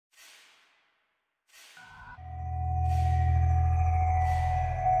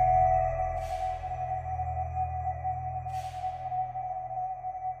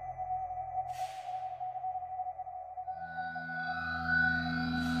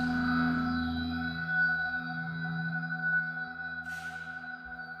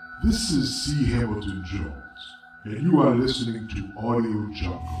This is C. Hamilton Jones, and you are listening to Audio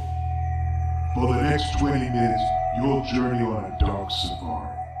Jungle. For the next 20 minutes, you'll journey on a dark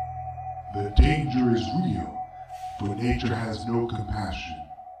safari. The danger is real, for nature has no compassion.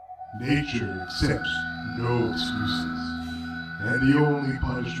 Nature accepts no excuses, and the only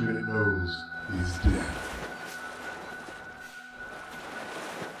punishment it knows is death.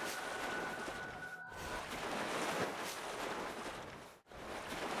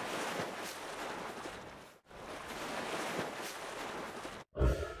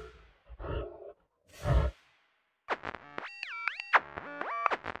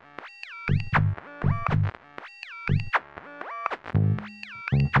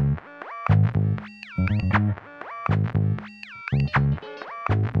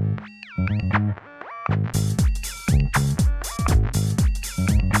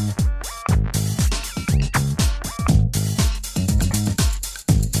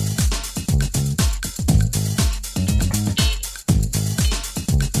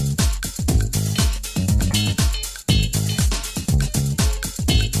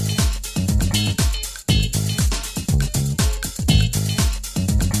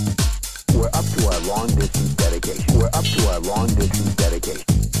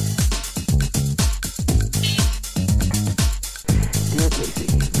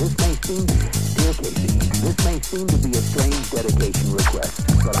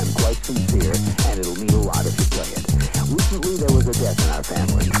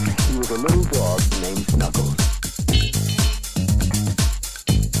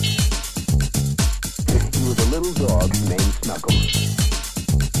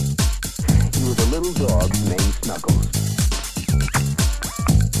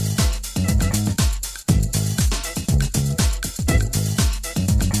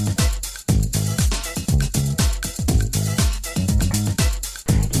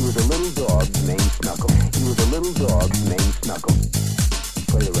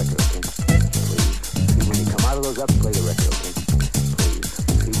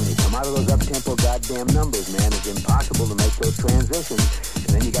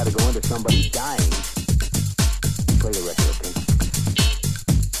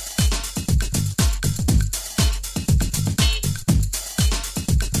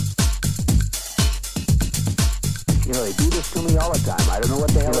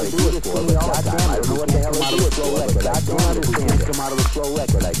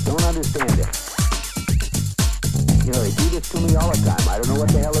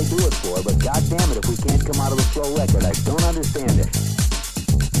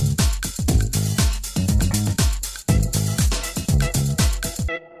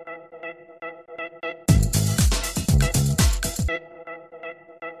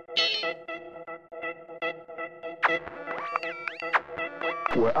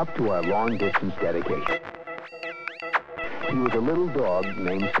 We're up to our long-distance dedication. He was a little dog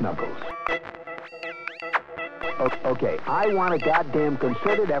named Snuggles. Okay, I want a goddamn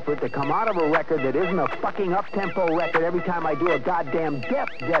concerted effort to come out of a record that isn't a fucking up-tempo record every time I do a goddamn death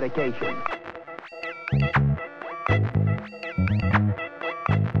dedication.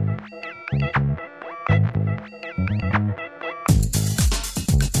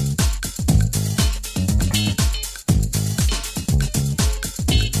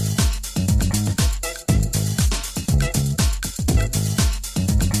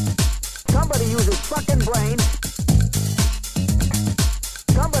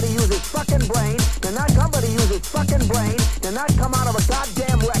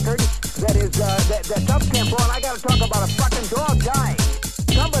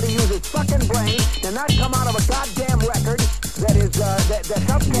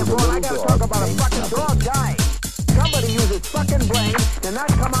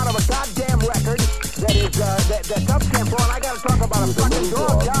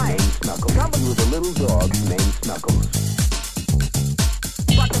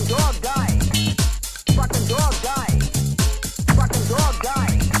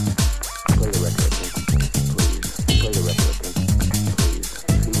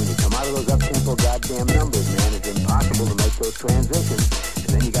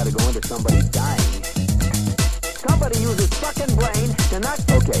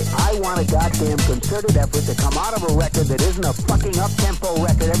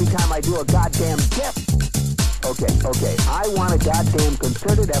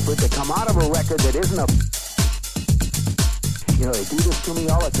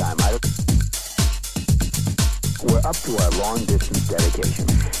 We're up to our long-distance dedication.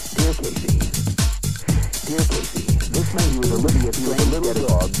 Dear Casey, this man was Olivia Strange, a little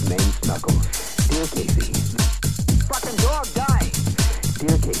dog named Snuggles. Dear Casey. Fucking dog died.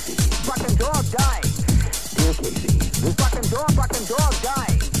 Dear Casey. dying. Dear Casey, this fucking dog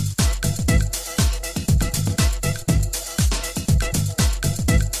dying.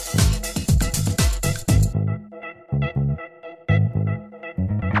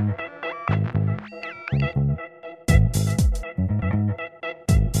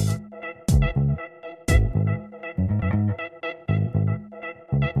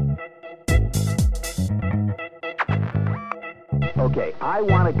 Okay, I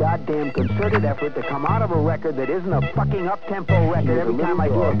want a goddamn concerted effort to come out of a record that isn't a fucking up-tempo record every time I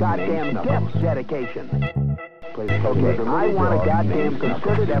do a goddamn death dedication. Okay, I want a goddamn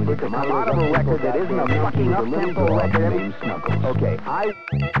concerted effort to come out of a record that isn't a fucking up-tempo record every... Okay,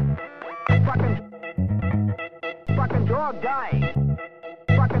 Fucking dog dying.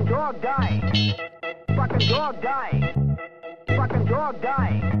 Fucking dog dying. Fucking dog dying. Fucking dog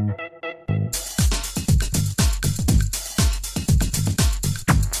dying.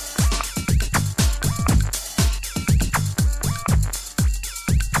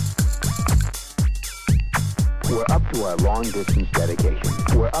 We're up to our long-distance dedication.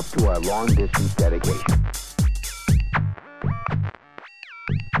 We're up to our long-distance dedication.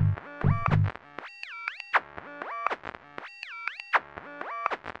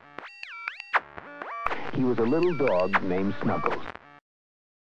 He was a little dog named Snuggles.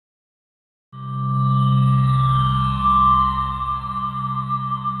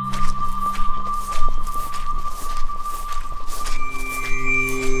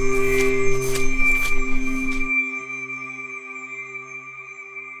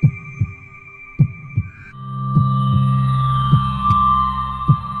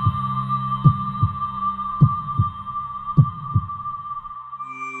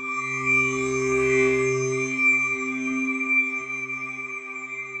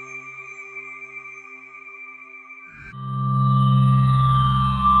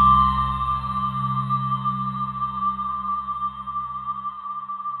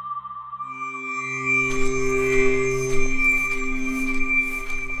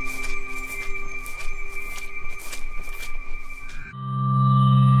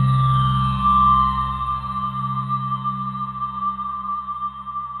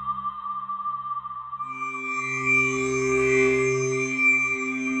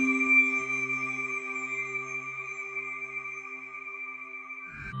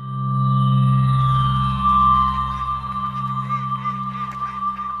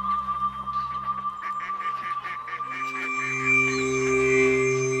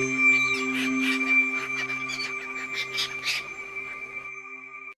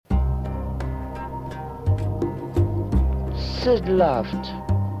 Sid Luft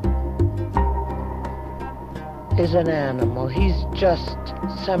is an animal. He's just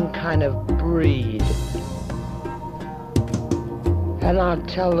some kind of breed. And I'll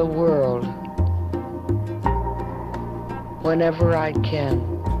tell the world whenever I can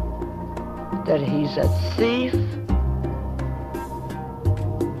that he's a thief,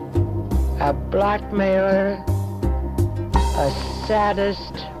 a blackmailer, a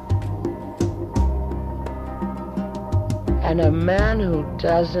sadist, and a man who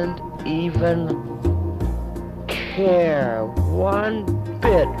doesn't even care one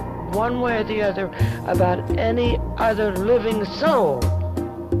bit, one way or the other, about any other living soul,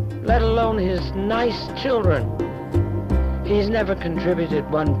 let alone his nice children. He's never contributed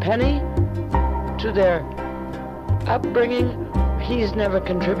one penny to their upbringing. He's never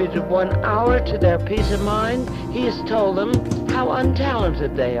contributed 1 hour to their peace of mind. He's told them how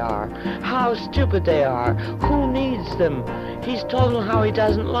untalented they are, how stupid they are, who needs them. He's told them how he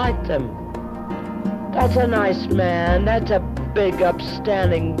doesn't like them. That's a nice man. That's a big,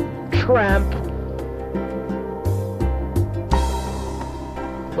 upstanding tramp.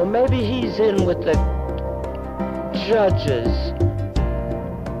 Well, maybe he's in with the judges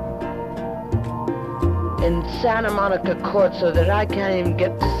in Santa Monica court so that I can't even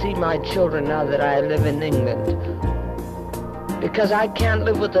get to see my children now that I live in England. Because I can't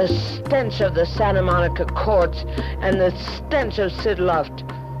live with the stench of the Santa Monica courts and the stench of Sid Luft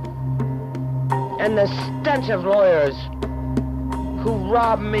and the stench of lawyers who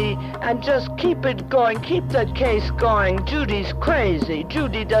rob me and just keep it going, keep the case going. Judy's crazy.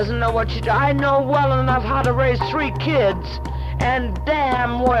 Judy doesn't know what she does. I know well enough how to raise 3 kids, and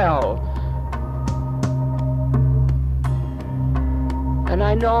damn well. And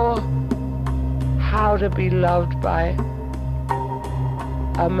I know how to be loved by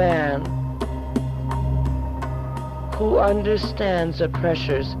a man who understands the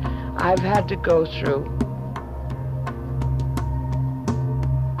pressures I've had to go through.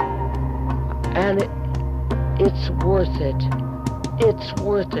 And it's worth it. it's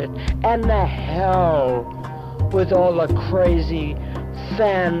worth it. And the hell with all the crazy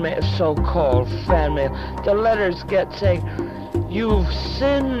fan mail, so-called fan mail. The letters get saying, "You've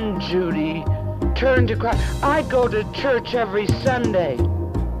sinned, Judy. Turn to Christ." I go to church every Sunday.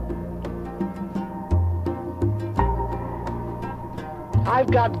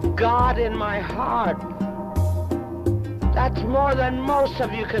 I've got God in my heart. That's more than most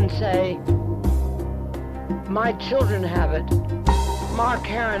of you can say. My children have it. Mark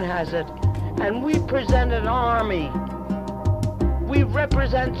Herron has it. And we present an army. We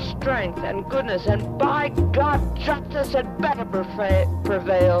represent strength and goodness, and by God, justice had better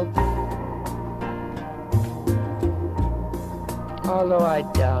prevail. Although I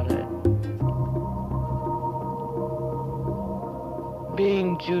doubt it.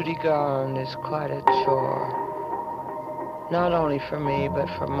 Being Judy Garland is quite a chore. Not only for me, but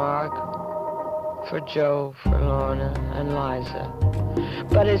for Mark, for Joe, for Lorna, and Liza.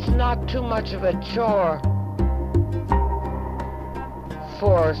 But it's not too much of a chore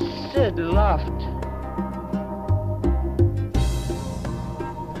for Sid Luft.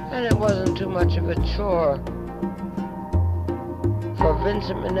 And it wasn't too much of a chore for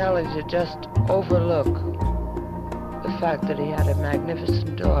Vincent Minnelli to just overlook the fact that he had a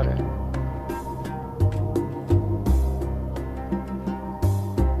magnificent daughter.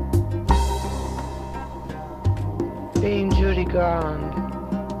 Being Judy Garland,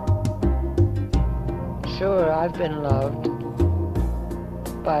 sure, I've been loved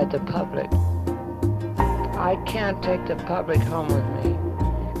by the public. I can't take the public home with me.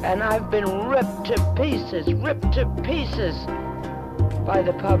 And I've been ripped to pieces by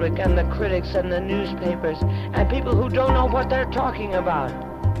the public and the critics and the newspapers and people who don't know what they're talking about.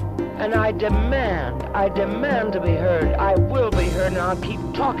 And I demand to be heard. I will be heard, and I'll keep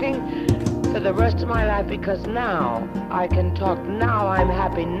talking for the rest of my life, because now I can talk. Now I'm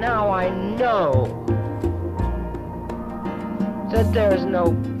happy. Now I know that there's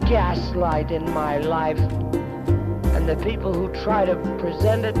no gaslight in my life, and the people who try to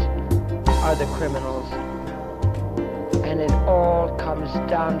present it are the criminals. And it all comes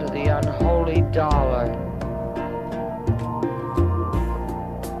down to the unholy dollar.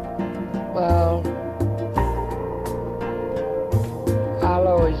 Well, I'll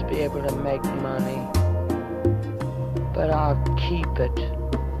always be able to make money, but I'll keep it.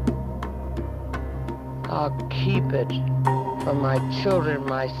 I'll keep it for my children,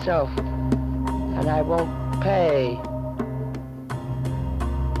 myself, and I won't pay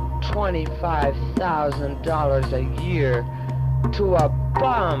 $25,000 a year to a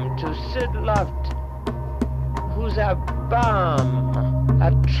bum, to Sid Luft, who's a bum,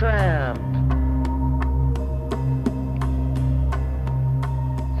 a tramp.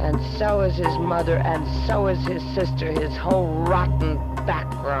 And so is his mother, and so is his sister, his whole rotten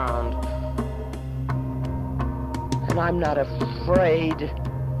background. And I'm not afraid.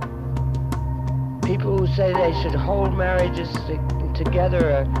 People who say they should hold marriages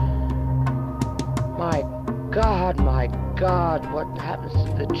together, my God, what happens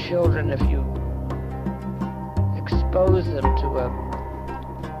to the children if you expose them to a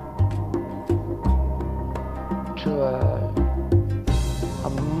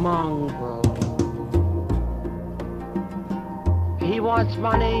mongrel. He wants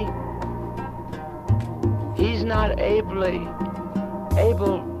money. He's not able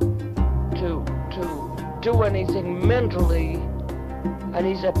to do anything mentally, and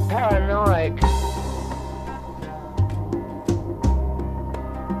he's a paranoiac.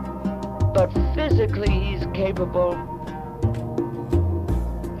 But physically he's capable.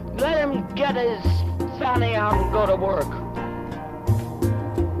 Let him get his fanny out and go to work.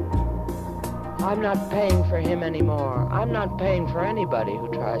 I'm not paying for him anymore. I'm not paying for anybody who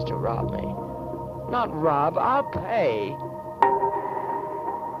tries to rob me. Not rob, I'll pay.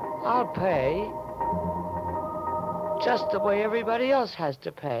 I'll pay just the way everybody else has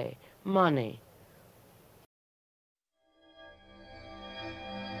to pay. Money.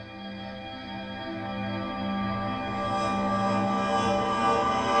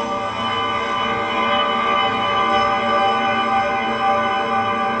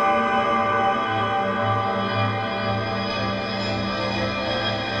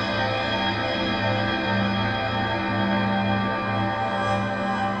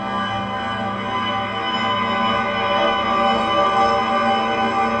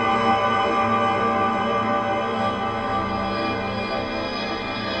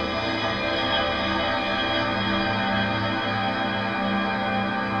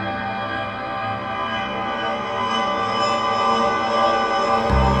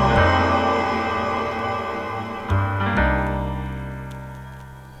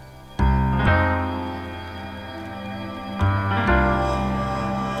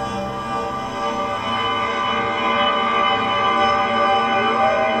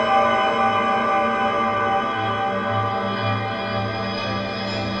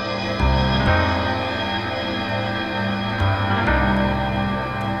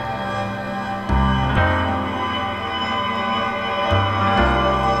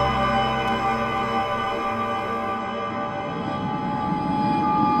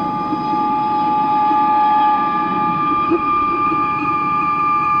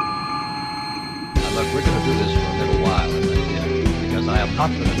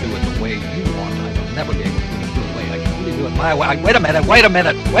 do it the way you want, I will never be able to do it your way. I can only do it my way. Wait a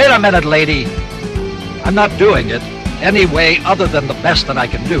minute, lady. I'm not doing it any way other than the best that I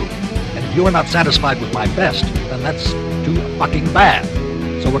can do. And if you're not satisfied with my best, then that's too fucking bad.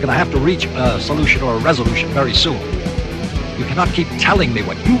 So we're going to have to reach a solution or a resolution very soon. You cannot keep telling me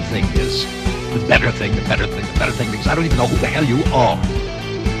what you think is the better thing, because I don't even know who the hell you are.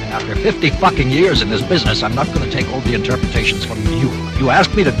 And after 50 fucking years in this business, I'm not going to take all the interpretations from you. You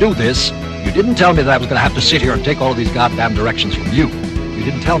asked me to do this. You didn't tell me that I was going to have to sit here and take all of these goddamn directions from you. You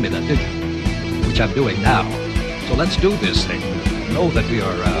didn't tell me that, did you? Which I'm doing now. So let's do this thing. Know that we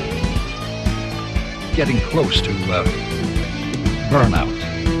are getting close to burnout.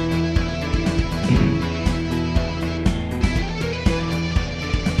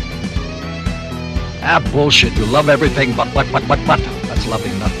 Bullshit. You love everything but. That's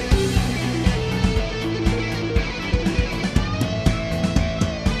loving nothing.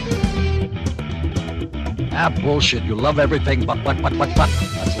 Bullshit. You love everything but. That's loving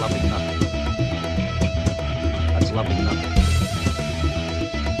nothing. That's loving nothing.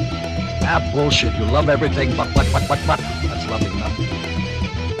 Bullshit. You love everything but. That's loving nothing.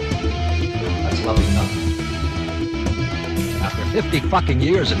 That's loving nothing. After 50 fucking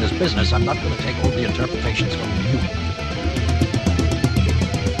years in this business, I'm not going to take all the interpretations from you.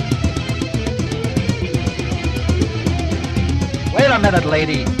 Wait a minute,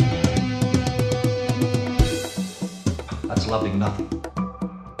 lady. That's loving nothing.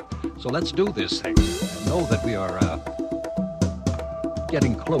 So let's do this thing. Know that we are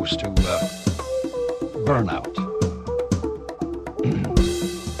getting close to burnout.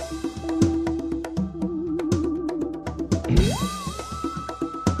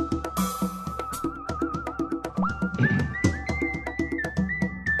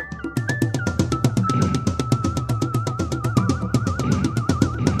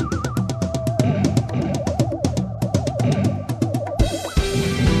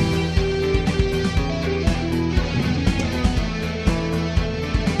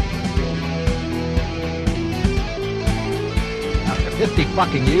 After 50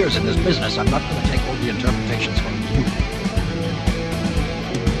 fucking years in this business, I'm not going to take all the interpretations from you.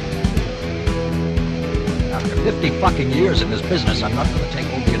 After 50 fucking years in this business, I'm not going to take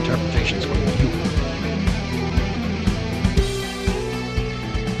all the interpretations from you.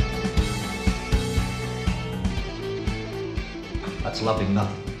 That's loving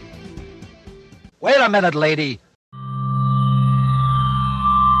nothing. Wait a minute, lady.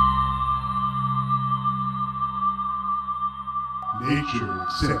 Nature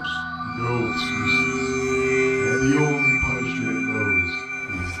accepts no excuses, and the only